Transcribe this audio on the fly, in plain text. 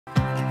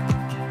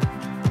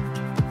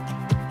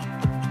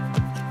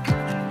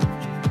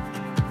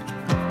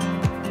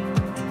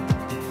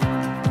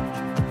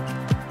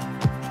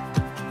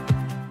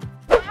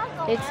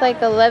It's like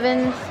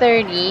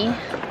 11:30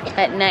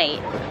 at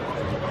night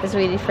because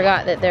we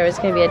forgot that there was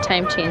going to be a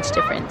time change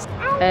difference,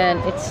 and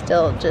it's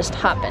still just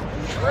hopping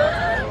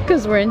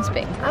because we're in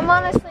Spain. I'm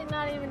honestly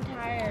not even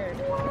tired.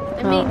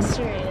 I'm being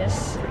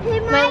serious.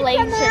 My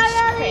legs are just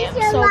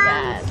cramped so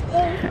bad.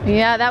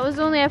 Yeah, that was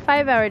only a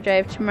 5-hour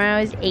drive.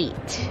 Tomorrow is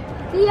 8.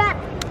 Yeah.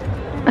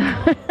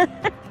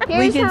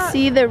 We can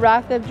see the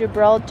Rock of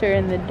Gibraltar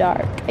in the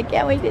dark. I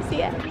can't wait to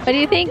see it. What do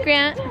you think,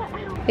 Grant?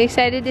 You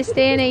excited to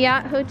stay in a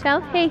yacht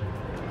hotel? Hey.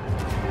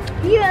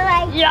 You're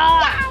like,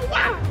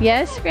 yeah.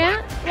 Yes,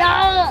 Grant?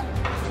 Yeah.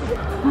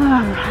 All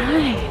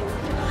right.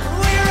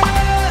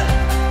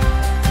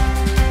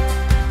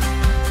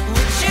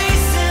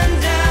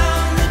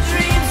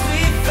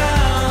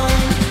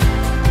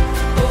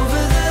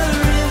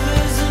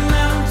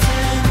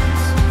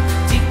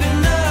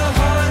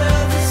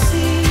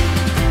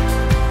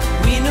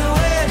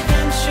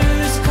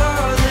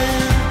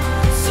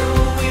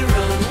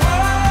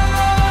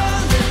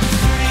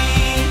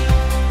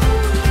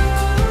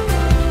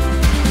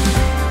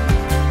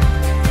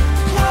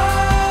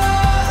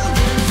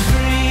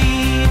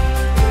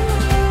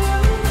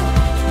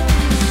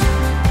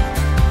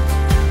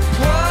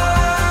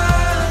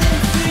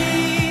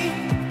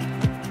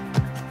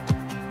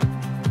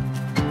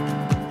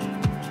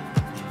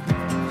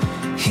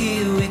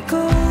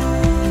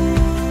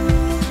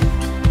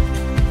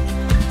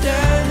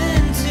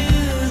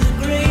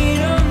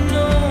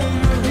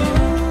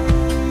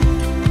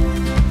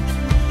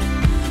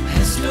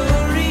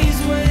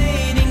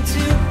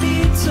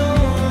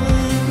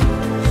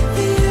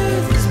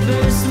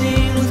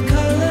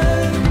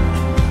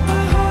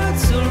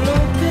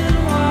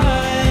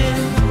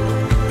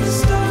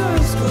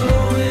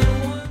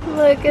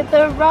 Look at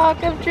the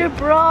Rock of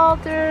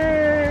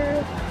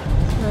Gibraltar.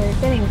 We're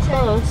getting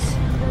close.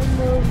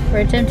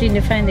 We're attempting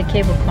to find the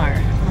cable car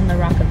on the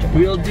Rock of Gibraltar.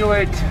 We'll do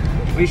it.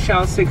 We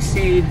shall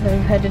succeed.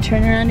 We've had to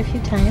turn around a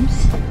few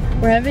times.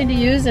 We're having to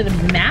use a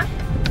map.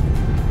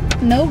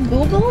 No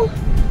Google.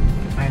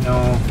 I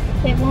know.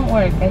 It won't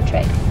work. I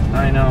tried.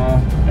 I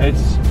know.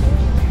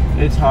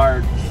 It's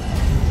hard.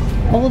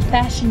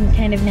 Old-fashioned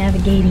kind of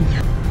navigating.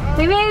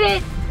 We made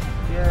it.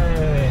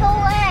 Yay.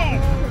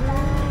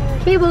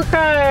 Cable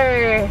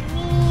car.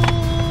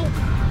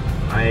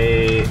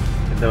 I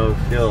though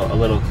feel a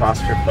little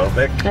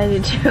claustrophobic I do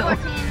too.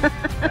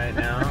 right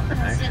now,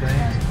 actually.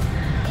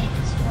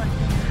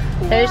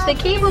 There's the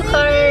cable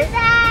car.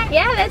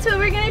 Yeah, that's what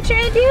we're gonna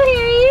try to do,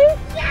 Harry.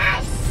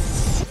 Yes.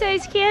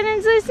 Size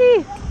cannons, let's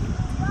see.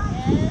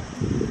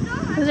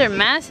 Those are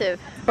massive.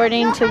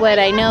 According to what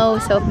I know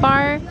so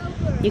far,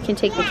 you can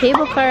take the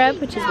cable car up,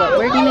 which is what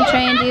we're gonna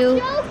try and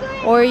do,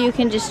 or you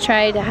can just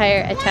try to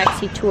hire a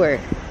taxi tour,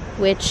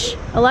 which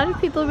a lot of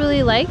people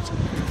really liked.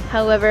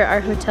 However,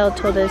 our hotel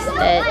told us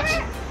that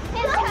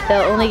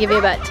they'll only give you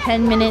about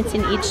 10 minutes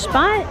in each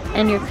spot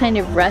and you're kind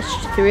of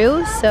rushed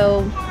through.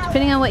 So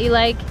depending on what you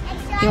like,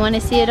 if you want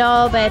to see it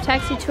all by a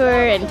taxi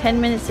tour and 10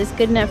 minutes is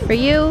good enough for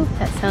you,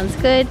 that sounds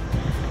good.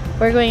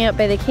 We're going out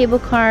by the cable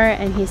car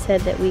and he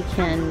said that we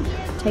can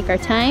take our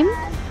time.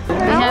 We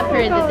have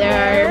heard that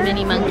there are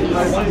many monkeys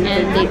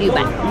and they do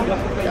bite.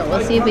 So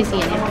we'll see if we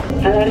see any.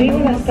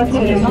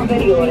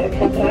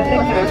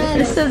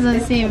 This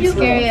doesn't seem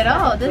scary at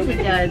all, does it,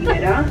 Dad? What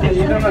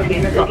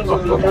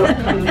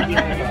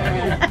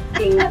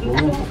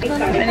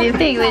do you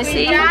think,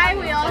 Lucy?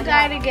 We all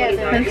die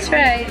together. That's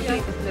right.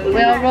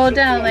 We all roll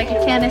down like a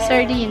can of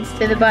sardines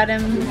to the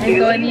bottom and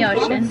go in the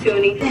ocean.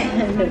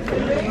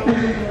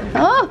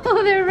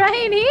 Oh, they're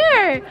right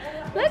here.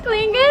 Look,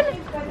 Lincoln.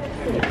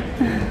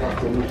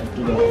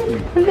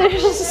 They're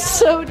just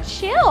so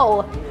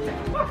chill.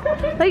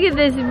 Look at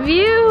this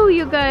view,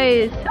 you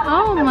guys.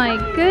 Oh my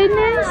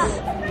goodness.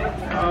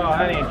 Oh,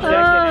 honey, check it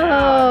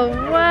out.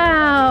 Oh,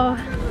 wow.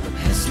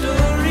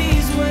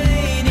 Stories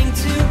waiting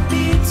to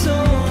be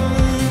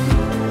told.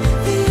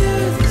 The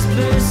earth is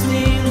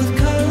bursting with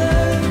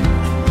color.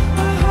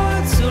 Our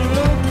hearts are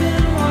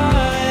open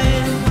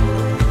wide.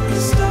 The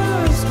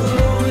stars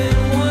glow in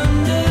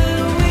wonder.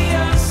 We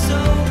are so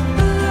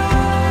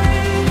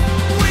alive.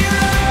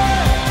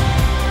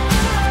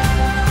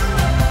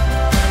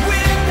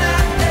 We're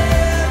not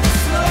ever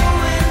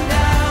slowing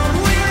down.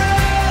 We're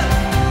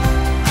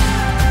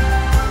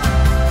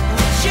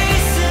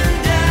chasing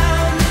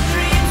down the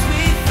dreams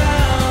we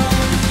found.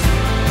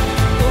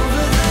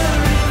 Over the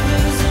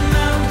rivers and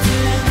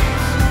mountains,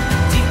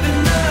 deep in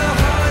the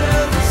heart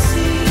of the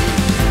sea.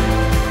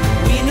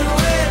 We know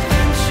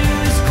adventure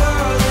is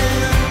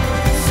calling,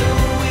 so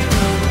we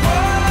run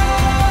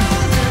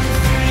wild and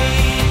free.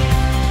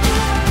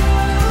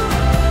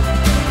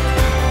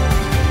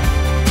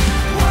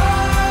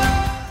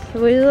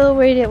 We're a little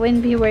worried it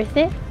wouldn't be worth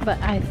it,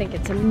 but I think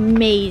it's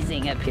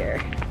amazing up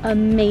here.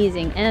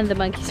 Amazing. And the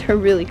monkeys are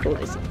really cool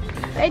to see.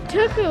 I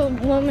took a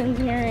woman's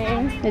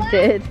earring. It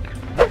did.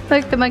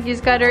 Look, the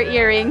monkey's got her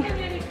earring.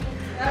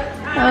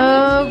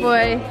 Oh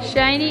boy,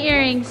 shiny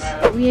earrings.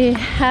 We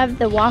have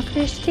the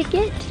walker's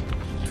ticket.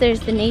 There's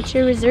the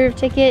nature reserve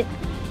ticket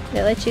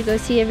that lets you go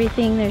see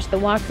everything. There's the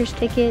walker's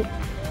ticket.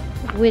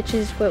 which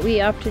is what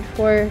we opted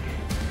for.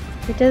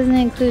 It doesn't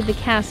include the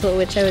castle,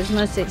 which I was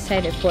most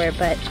excited for,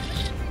 but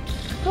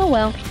oh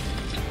well.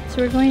 So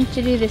we're going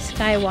to do the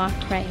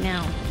skywalk right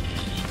now.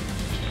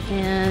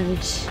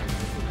 And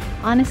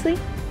honestly,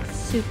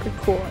 super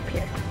cool up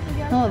here.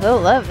 Oh, they'll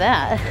love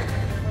that.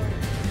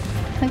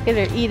 Look at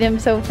her eat him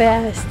so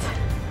fast.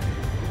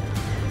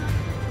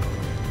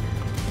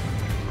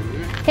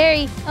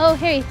 Harry, oh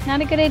Harry,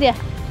 not a good idea.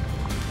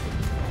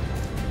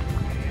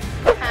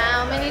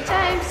 How many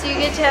times do you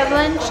get to have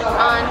lunch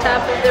on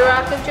top of the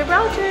Rock of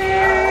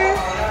Gibraltar?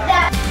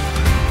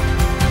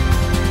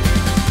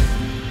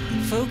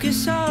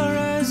 Focus our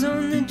eyes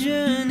on the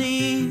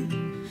journey,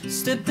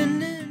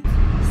 stepping in.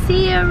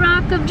 See a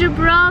Rock of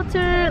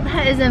Gibraltar?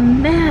 That is a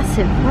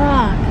massive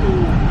rock.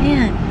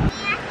 Man,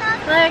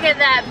 look at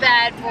that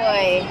bad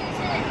boy.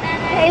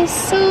 That is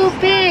so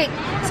big.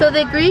 So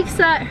the Greeks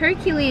thought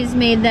Hercules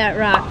made that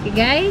rock, you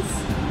guys.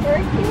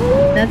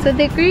 Hercules? That's what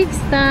the Greeks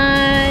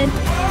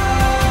thought.